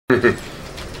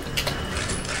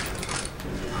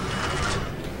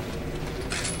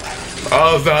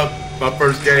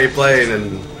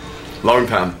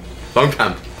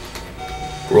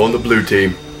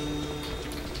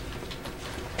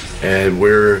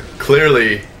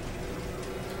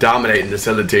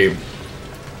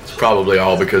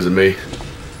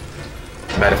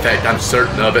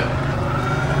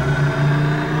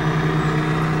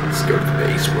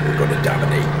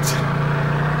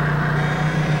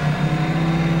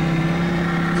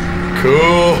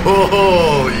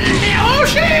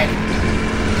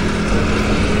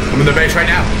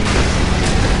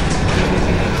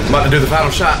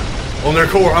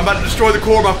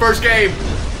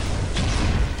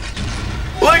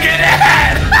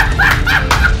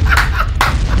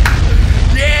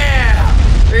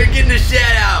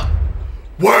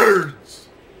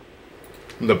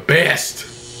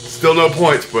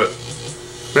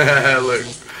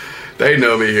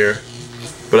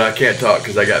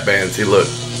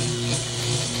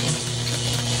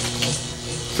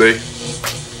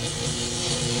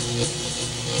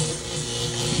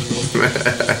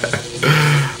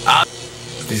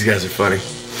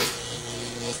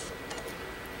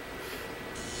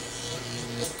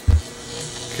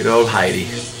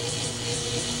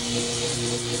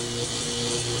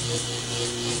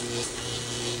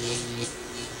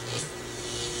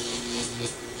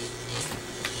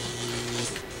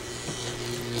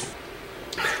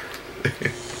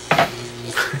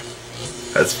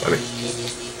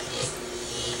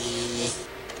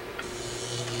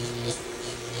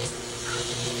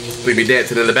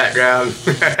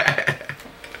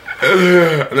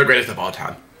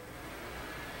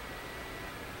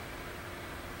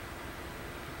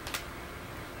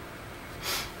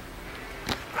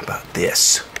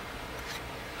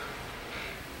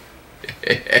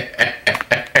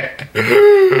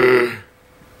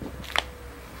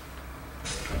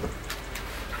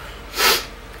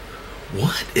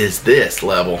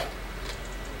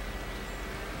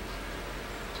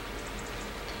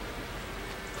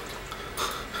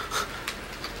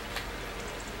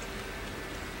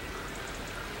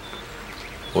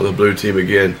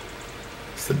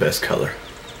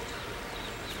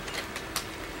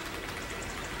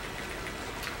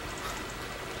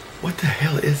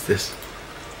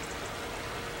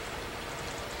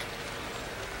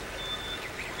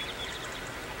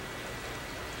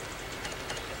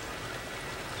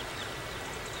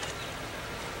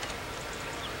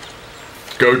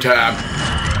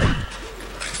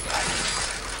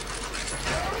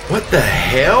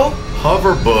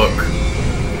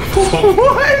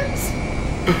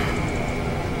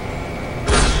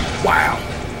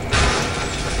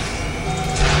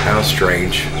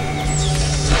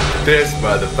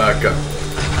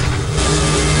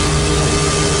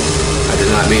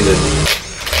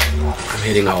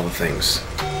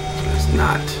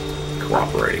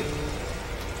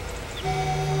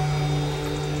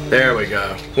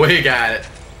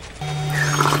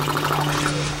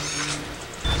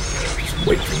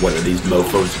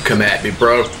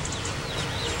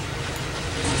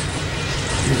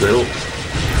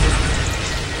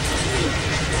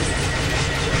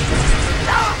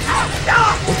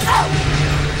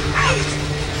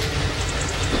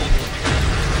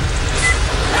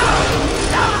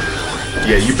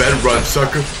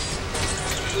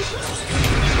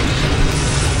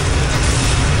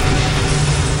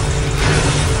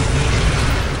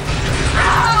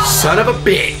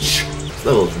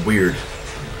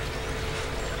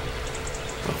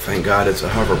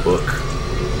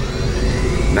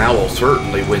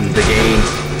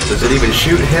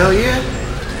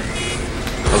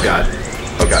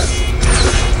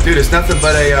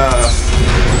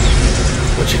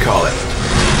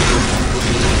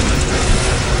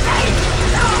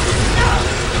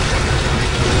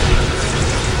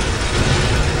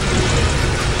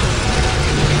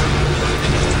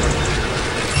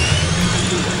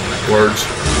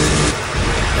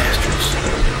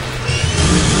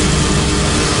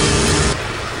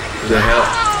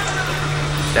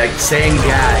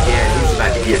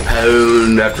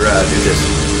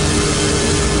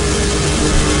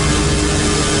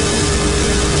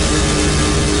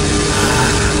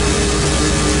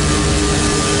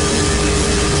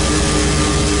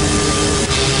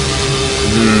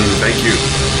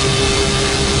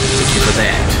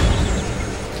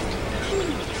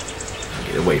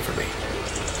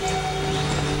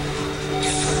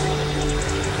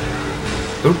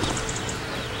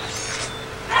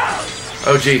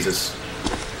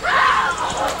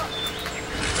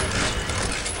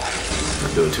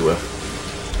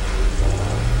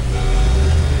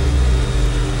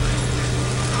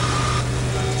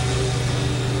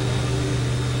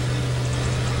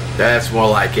That's more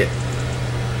like it.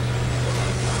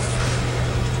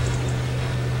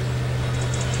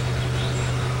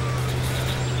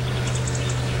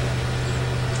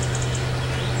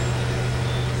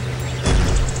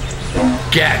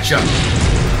 Gotcha.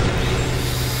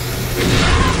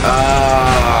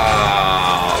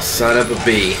 Oh, son of a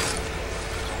bee.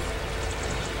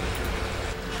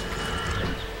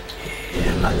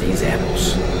 Yeah, about these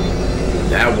apples.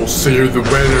 Now we'll see who the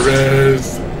winner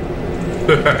is.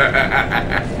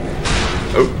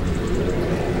 Oh.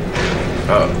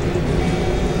 Oh.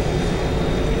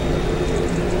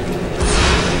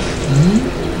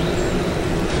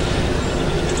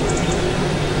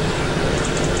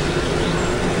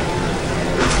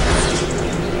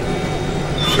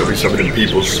 Show me some of them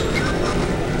peoples.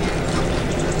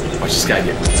 Watch this guy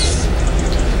get.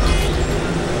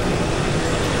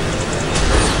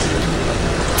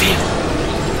 Damn.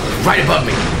 Right above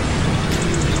me.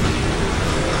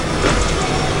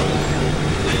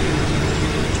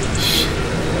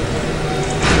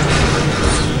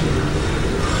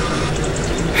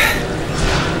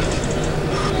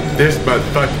 This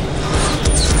motherfucker.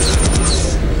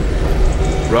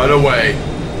 Run away.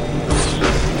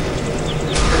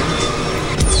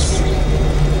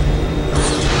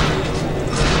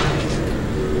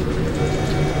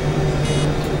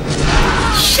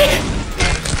 Shit!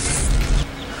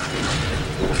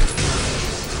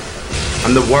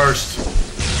 I'm the worst.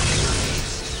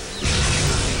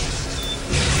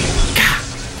 God.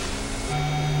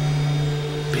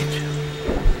 Bitch.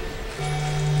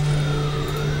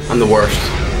 I'm the worst.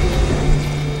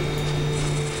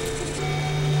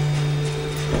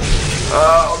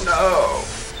 Oh no.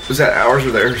 Was that ours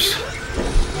or theirs?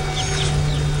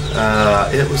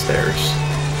 It was theirs.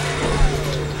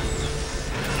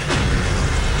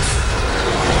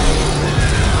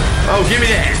 Oh, give me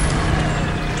that.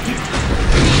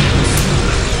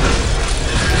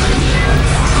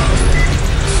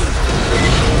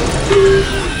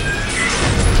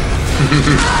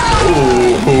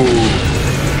 Ooh,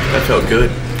 that felt good.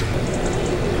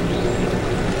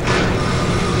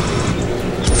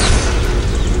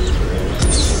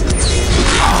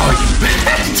 Oh, you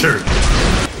bastard!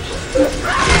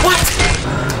 What?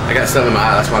 I got something in my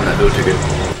eye, that's why I'm not doing too good.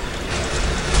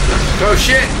 Oh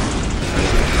shit!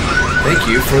 Thank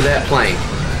you for that plane.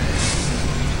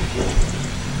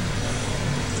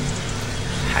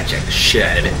 Hijack the shit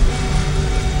out of it.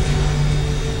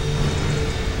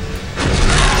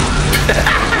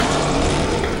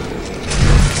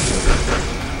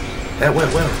 That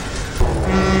went well.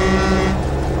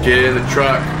 Get in the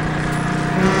truck.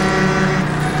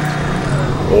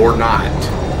 Or not.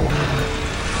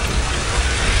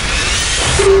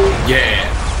 Yeah.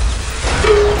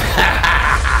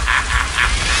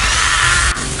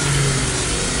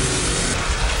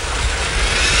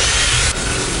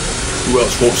 Who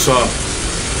else wants some?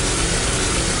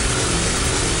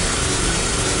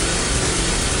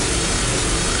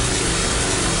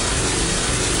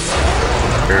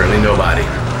 Apparently nobody.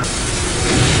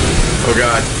 Oh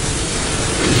God.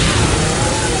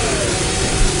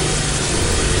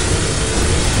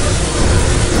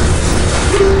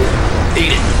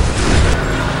 Eat it.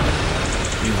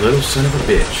 You little son of a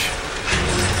bitch.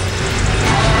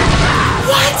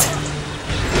 What?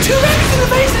 2 rabbits in the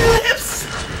face and lips?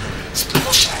 It's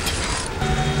bullshit.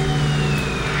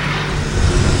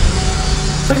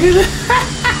 Look at that.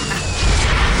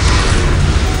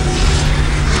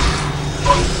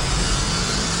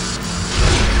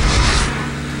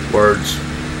 Words.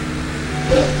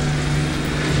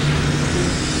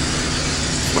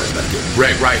 Somebody's about to get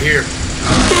wrecked right here.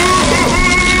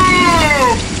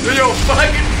 In your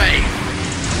fucking face.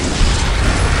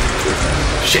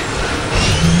 Shit.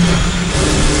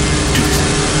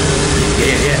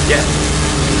 Yeah.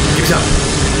 Give me some.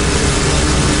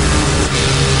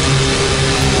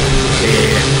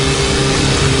 Yeah.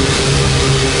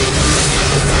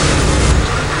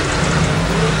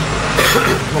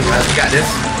 Come on guys, we got this.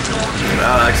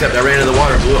 Except I ran into the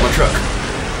water and blew up my truck.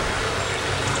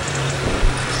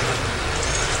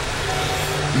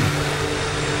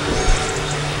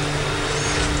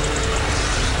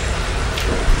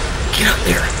 Get up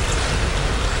there.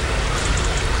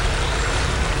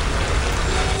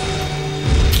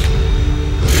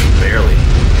 Barely.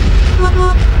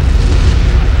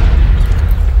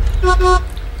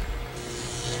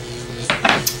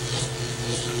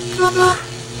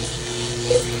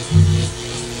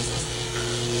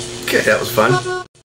 Okay, that was fun.